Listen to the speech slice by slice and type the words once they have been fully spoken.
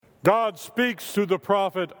God speaks to the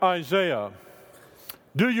prophet Isaiah.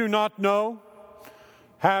 Do you not know?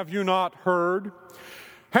 Have you not heard?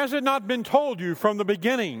 Has it not been told you from the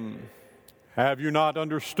beginning? Have you not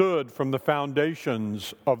understood from the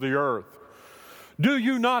foundations of the earth? Do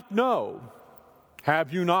you not know?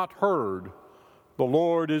 Have you not heard? The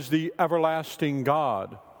Lord is the everlasting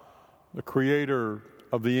God, the creator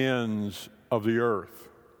of the ends of the earth.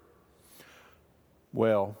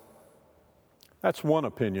 Well, that's one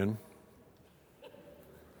opinion.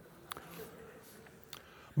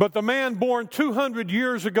 But the man born 200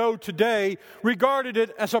 years ago today regarded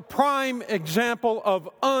it as a prime example of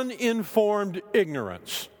uninformed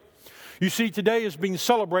ignorance. You see, today is being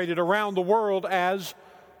celebrated around the world as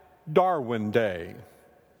Darwin Day,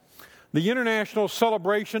 the international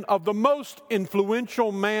celebration of the most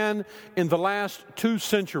influential man in the last 2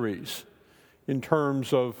 centuries in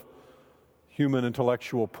terms of human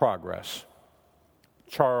intellectual progress,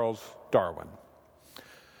 Charles Darwin.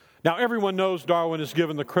 Now, everyone knows Darwin is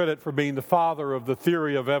given the credit for being the father of the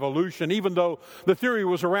theory of evolution, even though the theory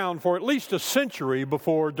was around for at least a century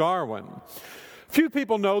before Darwin. Few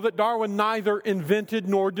people know that Darwin neither invented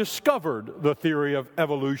nor discovered the theory of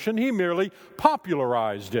evolution. He merely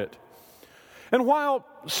popularized it. And while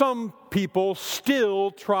some people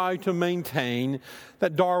still try to maintain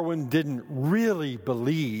that Darwin didn't really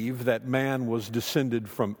believe that man was descended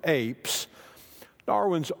from apes,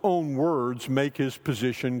 Darwin's own words make his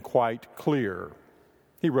position quite clear.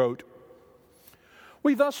 He wrote,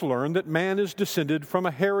 "We thus learn that man is descended from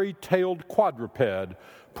a hairy-tailed quadruped,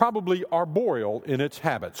 probably arboreal in its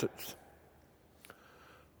habits."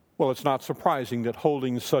 Well, it's not surprising that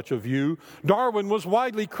holding such a view, Darwin was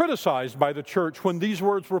widely criticized by the church when these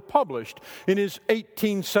words were published in his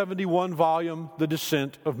 1871 volume, The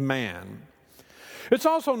Descent of Man. It's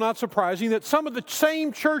also not surprising that some of the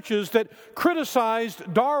same churches that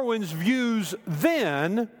criticized Darwin's views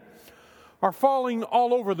then are falling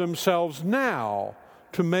all over themselves now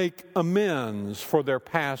to make amends for their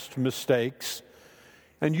past mistakes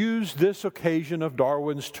and use this occasion of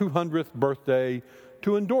Darwin's 200th birthday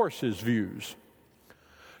to endorse his views.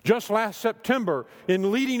 Just last September,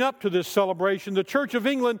 in leading up to this celebration, the Church of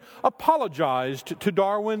England apologized to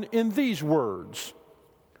Darwin in these words: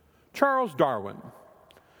 "Charles Darwin,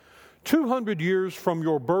 200 years from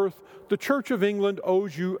your birth, the Church of England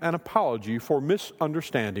owes you an apology for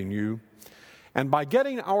misunderstanding you, and by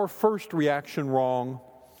getting our first reaction wrong,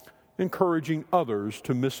 encouraging others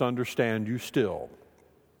to misunderstand you still."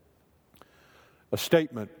 A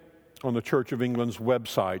statement on the Church of England's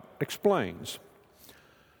website explains,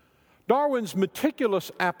 Darwin's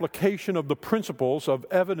meticulous application of the principles of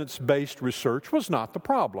evidence-based research was not the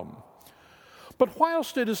problem. But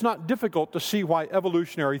whilst it is not difficult to see why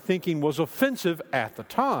evolutionary thinking was offensive at the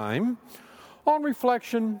time, on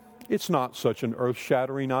reflection, it's not such an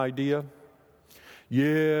earth-shattering idea.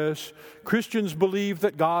 Yes, Christians believe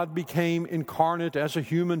that God became incarnate as a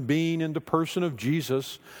human being in the person of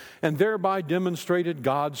Jesus and thereby demonstrated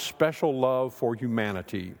God's special love for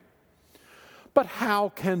humanity. But how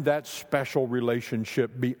can that special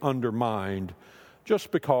relationship be undermined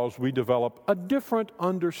just because we develop a different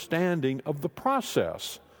understanding of the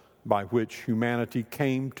process by which humanity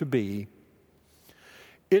came to be?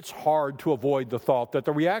 It's hard to avoid the thought that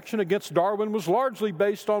the reaction against Darwin was largely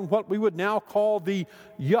based on what we would now call the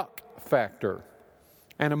yuck factor,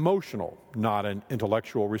 an emotional, not an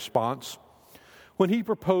intellectual response, when he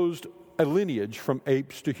proposed a lineage from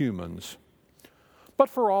apes to humans. But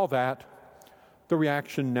for all that, the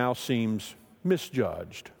reaction now seems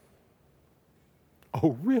misjudged.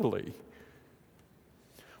 Oh, really?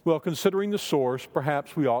 Well, considering the source,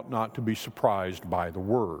 perhaps we ought not to be surprised by the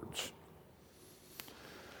words.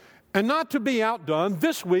 And not to be outdone,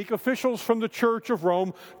 this week officials from the Church of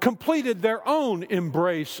Rome completed their own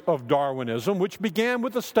embrace of Darwinism, which began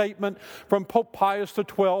with a statement from Pope Pius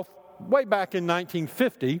XII way back in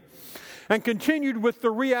 1950 and continued with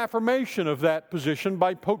the reaffirmation of that position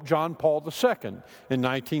by Pope John Paul II in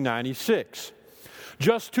 1996.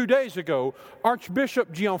 Just 2 days ago,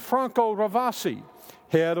 Archbishop Gianfranco Ravasi,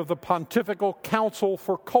 head of the Pontifical Council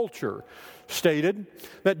for Culture, stated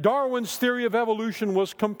that Darwin's theory of evolution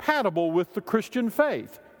was compatible with the Christian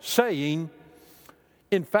faith, saying,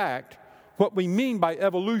 "In fact, what we mean by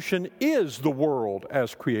evolution is the world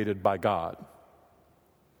as created by God."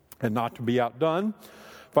 And not to be outdone,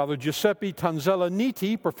 Father Giuseppe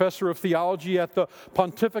Tanzella-Nitti, professor of theology at the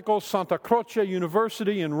Pontifical Santa Croce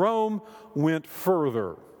University in Rome, went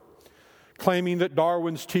further, claiming that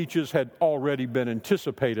Darwin's teachings had already been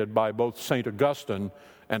anticipated by both St. Augustine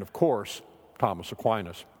and, of course, Thomas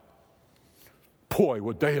Aquinas. Boy,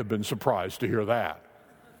 would they have been surprised to hear that.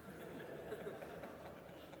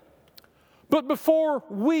 But before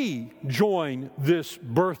we join this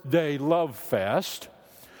birthday love fest,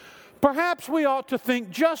 perhaps we ought to think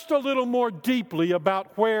just a little more deeply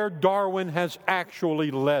about where Darwin has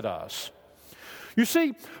actually led us. You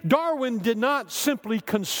see, Darwin did not simply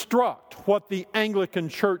construct what the Anglican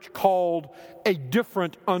Church called a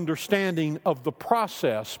different understanding of the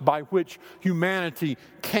process by which humanity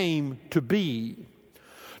came to be.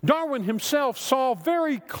 Darwin himself saw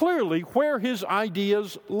very clearly where his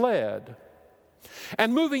ideas led.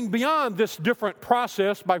 And moving beyond this different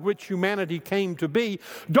process by which humanity came to be,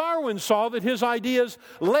 Darwin saw that his ideas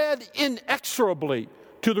led inexorably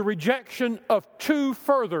to the rejection of two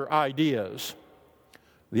further ideas: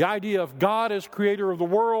 the idea of God as creator of the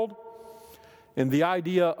world, and the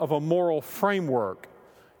idea of a moral framework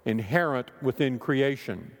inherent within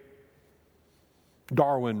creation.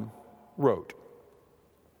 Darwin wrote,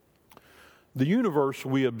 "The universe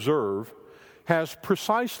we observe has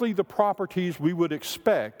precisely the properties we would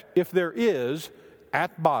expect if there is,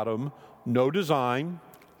 at bottom, no design,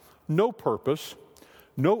 no purpose,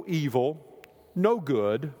 no evil, no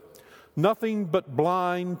good, nothing but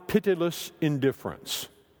blind, pitiless indifference."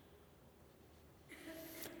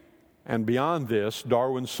 And beyond this,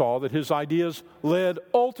 Darwin saw that his ideas led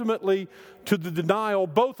ultimately to the denial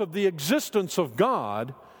both of the existence of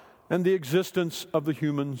God and the existence of the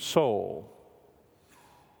human soul.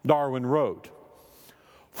 Darwin wrote,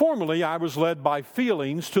 "Formerly, I was led by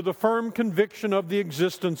feelings to the firm conviction of the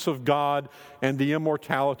existence of God and the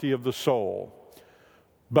immortality of the soul.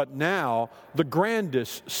 But now, the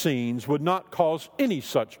grandest scenes would not cause any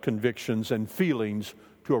such convictions and feelings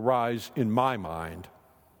to arise in my mind."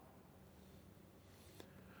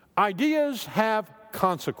 Ideas have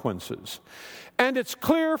consequences, and it's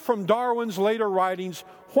clear from Darwin's later writings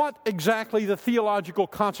what exactly the theological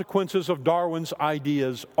consequences of Darwin's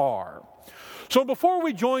ideas are. So before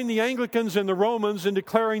we join the Anglicans and the Romans in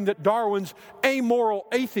declaring that Darwin's amoral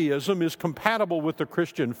atheism is compatible with the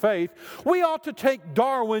Christian faith, we ought to take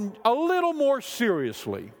Darwin a little more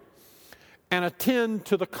seriously and attend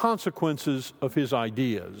to the consequences of his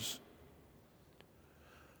ideas.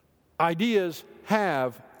 Ideas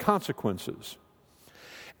have consequences.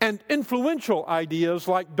 And influential ideas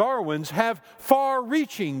like Darwin's have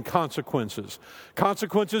far-reaching consequences,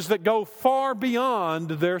 consequences that go far beyond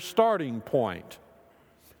their starting point.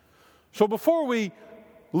 So before we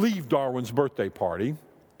leave Darwin's birthday party,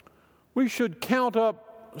 we should count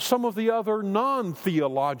up some of the other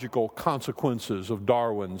non-theological consequences of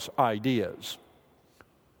Darwin's ideas.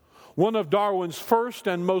 One of Darwin's first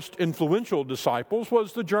and most influential disciples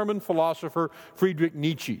was the German philosopher Friedrich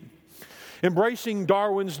Nietzsche. Embracing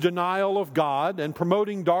Darwin's denial of God and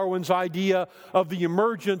promoting Darwin's idea of the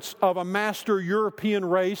emergence of a master European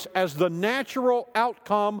race as the natural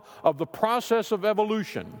outcome of the process of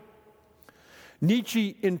evolution,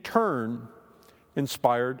 Nietzsche in turn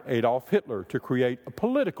inspired Adolf Hitler to create a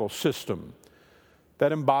political system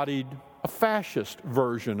that embodied a fascist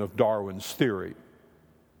version of Darwin's theory.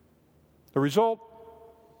 The result?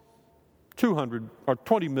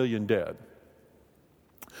 20 million dead.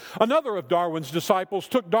 Another of Darwin's disciples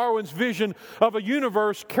took Darwin's vision of a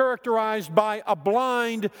universe characterized by a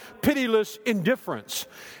blind, pitiless indifference,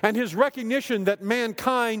 and his recognition that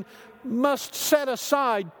mankind must set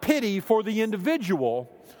aside pity for the individual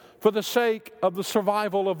for the sake of the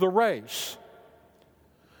survival of the race.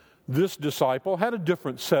 This disciple had a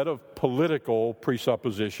different set of political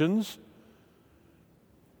presuppositions,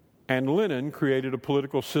 and Lenin created a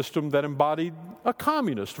political system that embodied a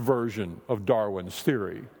communist version of Darwin's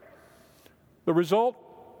theory. The result?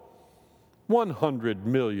 100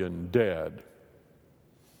 million dead.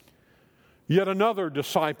 Yet another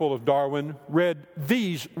disciple of Darwin read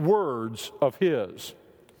these words of his.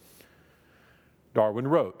 Darwin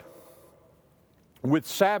wrote, "With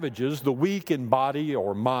savages, the weak in body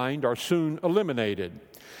or mind are soon eliminated,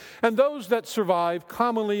 and those that survive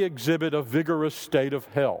commonly exhibit a vigorous state of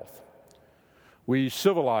health. We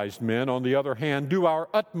civilized men, on the other hand, do our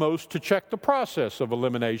utmost to check the process of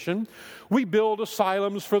elimination. We build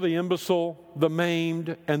asylums for the imbecile, the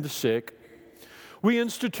maimed, and the sick. We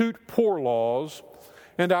institute poor laws,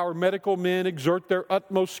 and our medical men exert their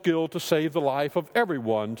utmost skill to save the life of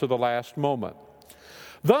everyone to the last moment.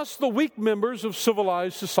 Thus, the weak members of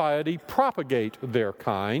civilized society propagate their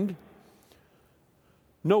kind.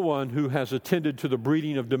 No one who has attended to the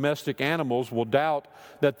breeding of domestic animals will doubt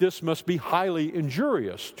that this must be highly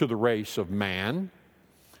injurious to the race of man.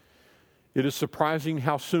 It is surprising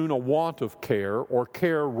how soon a want of care or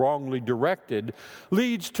care wrongly directed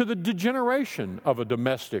leads to the degeneration of a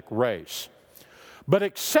domestic race. But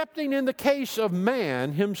excepting in the case of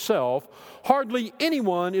man himself, hardly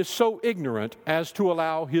anyone is so ignorant as to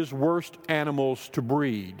allow his worst animals to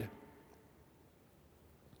breed.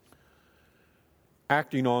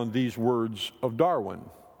 Acting on these words of Darwin,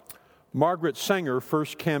 Margaret Sanger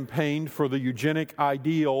first campaigned for the eugenic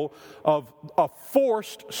ideal of a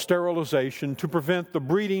forced sterilization to prevent the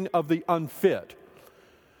breeding of the unfit,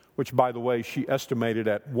 which, by the way, she estimated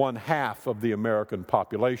at 1/2 of the American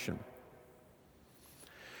population.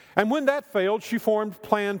 And when that failed, she formed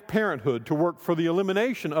Planned Parenthood to work for the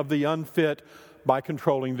elimination of the unfit by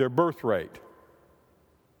controlling their birth rate.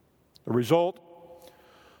 The result?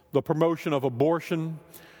 The promotion of abortion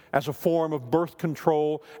as a form of birth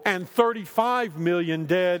control, and 35 million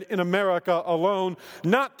dead in America alone,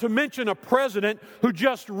 not to mention a president who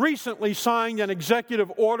just recently signed an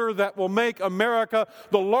executive order that will make America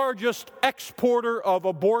the largest exporter of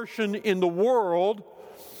abortion in the world,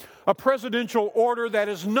 a presidential order that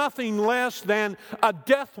is nothing less than a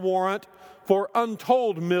death warrant for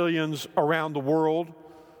untold millions around the world,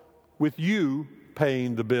 with you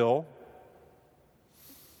paying the bill.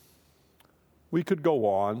 We could go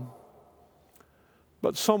on,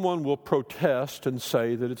 but someone will protest and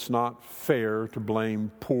say that it's not fair to blame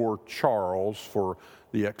poor Charles for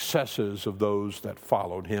the excesses of those that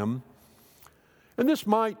followed him. And this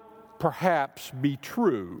might perhaps be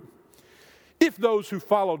true if those who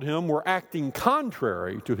followed him were acting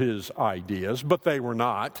contrary to his ideas, but they were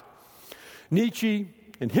not. Nietzsche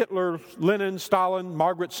and Hitler, Lenin, Stalin,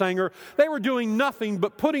 Margaret Sanger, they were doing nothing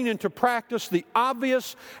but putting into practice the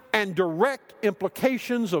obvious and direct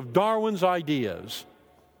implications of Darwin's ideas.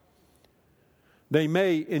 They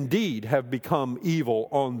may indeed have become evil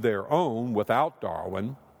on their own without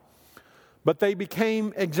Darwin, but they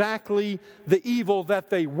became exactly the evil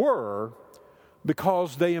that they were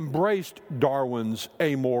because they embraced Darwin's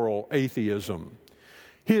amoral atheism,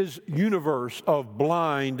 his universe of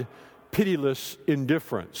blind, pitiless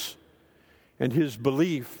indifference, and his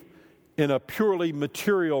belief in a purely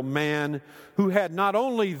material man who had not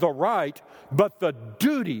only the right but the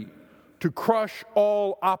duty to crush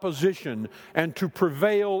all opposition and to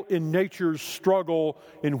prevail in nature's struggle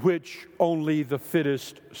in which only the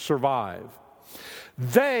fittest survive.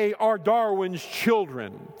 They are Darwin's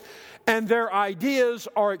children, and their ideas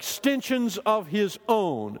are extensions of his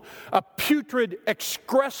own, a putrid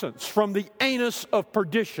excrescence from the anus of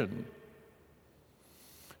perdition,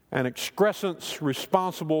 an excrescence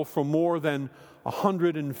responsible for more than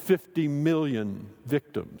 150 million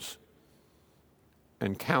victims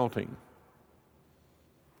and counting.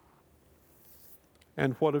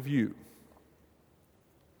 And what of you?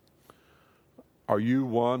 Are you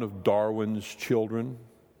one of Darwin's children?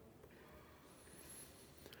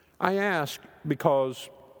 I ask because,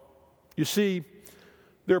 you see,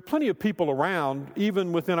 there are plenty of people around,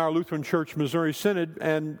 even within our Lutheran Church Missouri Synod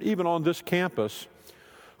and even on this campus,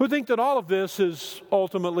 who think that all of this is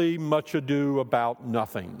ultimately much ado about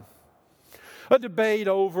nothing. A debate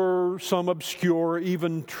over some obscure,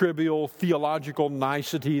 even trivial theological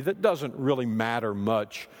nicety that doesn't really matter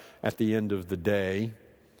much at the end of the day.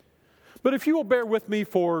 But if you will bear with me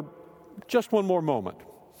for just one more moment,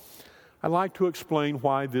 I'd like to explain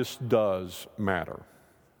why this does matter.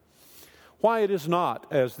 Why it is not,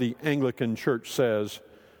 as the Anglican Church says,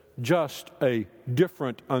 just a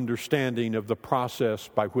different understanding of the process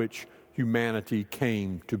by which humanity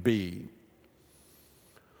came to be.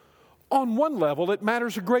 On one level, it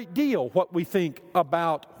matters a great deal what we think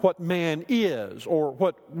about what man is or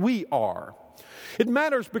what we are. It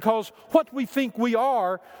matters because what we think we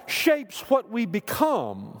are shapes what we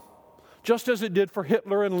become, just as it did for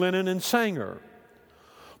Hitler and Lenin and Sanger.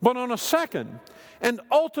 But on a second, and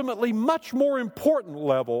ultimately much more important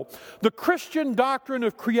level, the Christian doctrine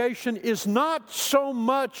of creation is not so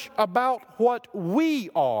much about what we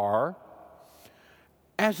are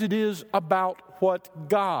as it is about what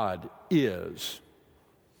God is.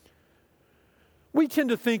 We tend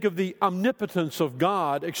to think of the omnipotence of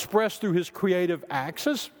God expressed through his creative acts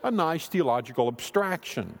as a nice theological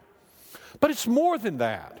abstraction. But it's more than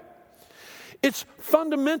that. It's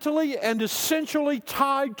fundamentally and essentially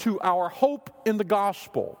tied to our hope in the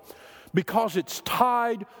gospel because it's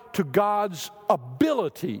tied to God's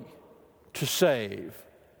ability to save.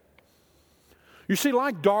 You see,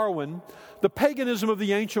 like Darwin, the paganism of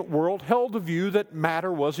the ancient world held the view that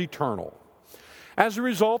matter was eternal. As a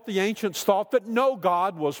result, the ancients thought that no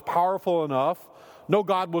God was powerful enough, no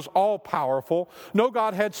God was all-powerful, no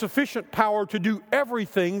God had sufficient power to do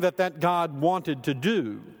everything that God wanted to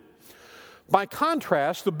do. By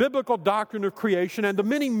contrast, the biblical doctrine of creation and the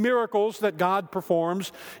many miracles that God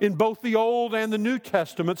performs in both the Old and the New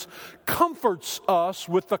Testaments comforts us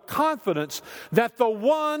with the confidence that the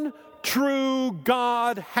one true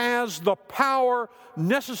God has the power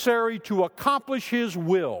necessary to accomplish His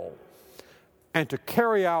will and to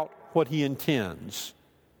carry out what He intends.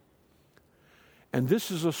 And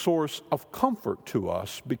this is a source of comfort to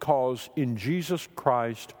us because in Jesus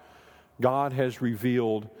Christ, God has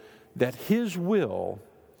revealed that His will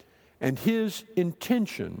and His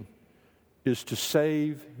intention is to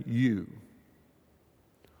save you.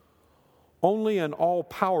 Only an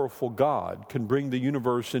all-powerful God can bring the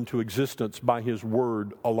universe into existence by His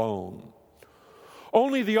word alone.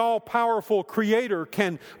 Only the all-powerful Creator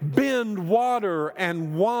can bend water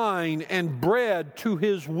and wine and bread to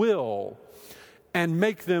His will and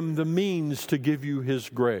make them the means to give you His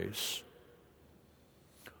grace.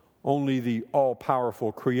 Only the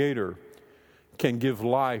all-powerful Creator can give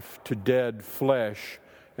life to dead flesh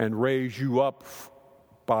and raise you up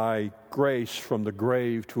by grace from the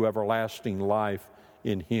grave to everlasting life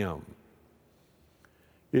in Him.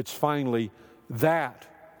 It's finally that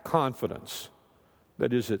confidence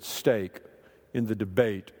that is at stake in the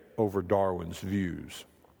debate over Darwin's views.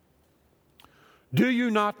 Do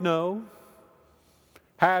you not know?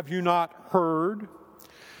 Have you not heard?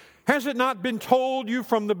 Has it not been told you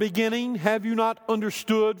from the beginning? Have you not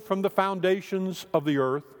understood from the foundations of the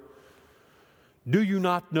earth? Do you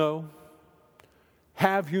not know?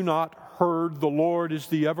 Have you not heard the Lord is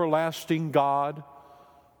the everlasting God,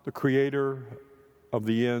 the creator of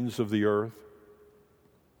the ends of the earth?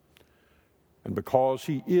 And because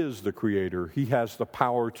He is the creator, He has the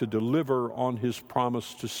power to deliver on His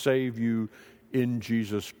promise to save you in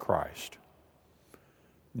Jesus Christ.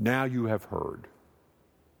 Now you have heard.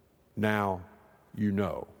 Now you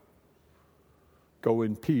know. Go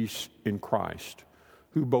in peace in Christ,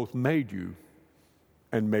 who both made you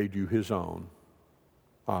and made you His own.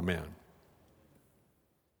 Amen.